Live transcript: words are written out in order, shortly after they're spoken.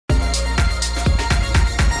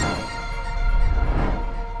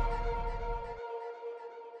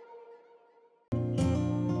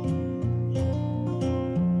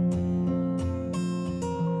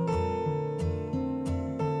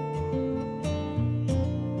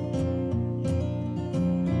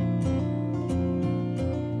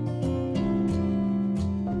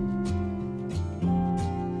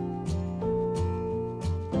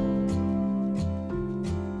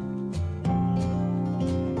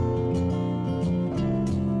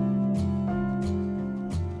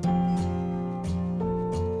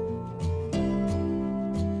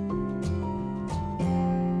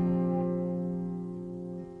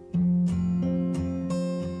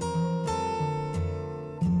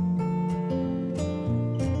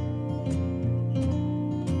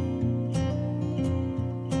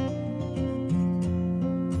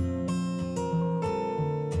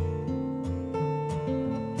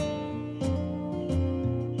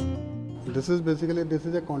This is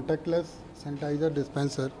a contactless sanitizer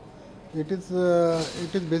dispenser. It is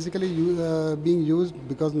basically being used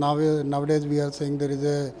because nowadays we are saying there is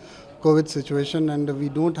a COVID situation and we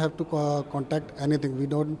don't have to contact anything. We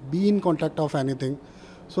don't be in contact of anything.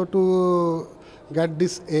 So to get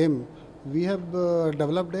this aim, we have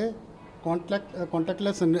developed a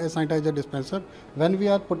contactless sanitizer dispenser. When we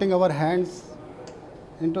are putting our hands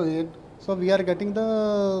into it, so we are getting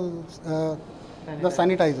the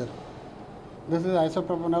sanitizer. This is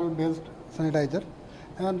isopropanol based sanitizer,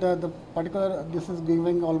 and this is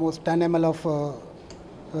giving almost 10 ml of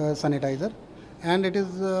sanitizer, and it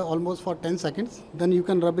is almost for 10 seconds. Then you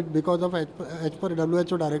can rub it because of as per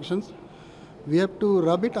WHO directions. We have to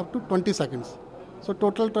rub it up to 20 seconds. So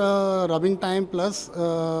total rubbing time plus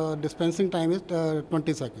dispensing time is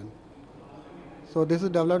 20 seconds. So this is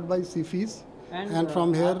developed by CFIs. And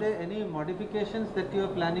from here, are there any modifications that you are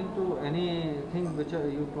planning to, anything which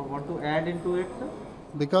you want to add into it, sir?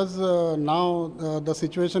 Because now the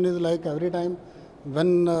situation is like every time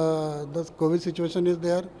when the COVID situation is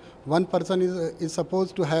there, one person is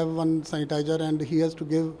supposed to have one sanitizer and he has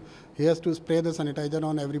to spray the sanitizer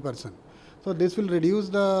on every person. So this will reduce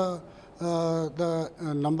the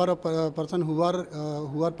number of person who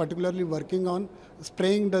are particularly working on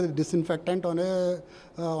spraying the disinfectant on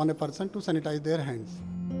a person to sanitize their hands.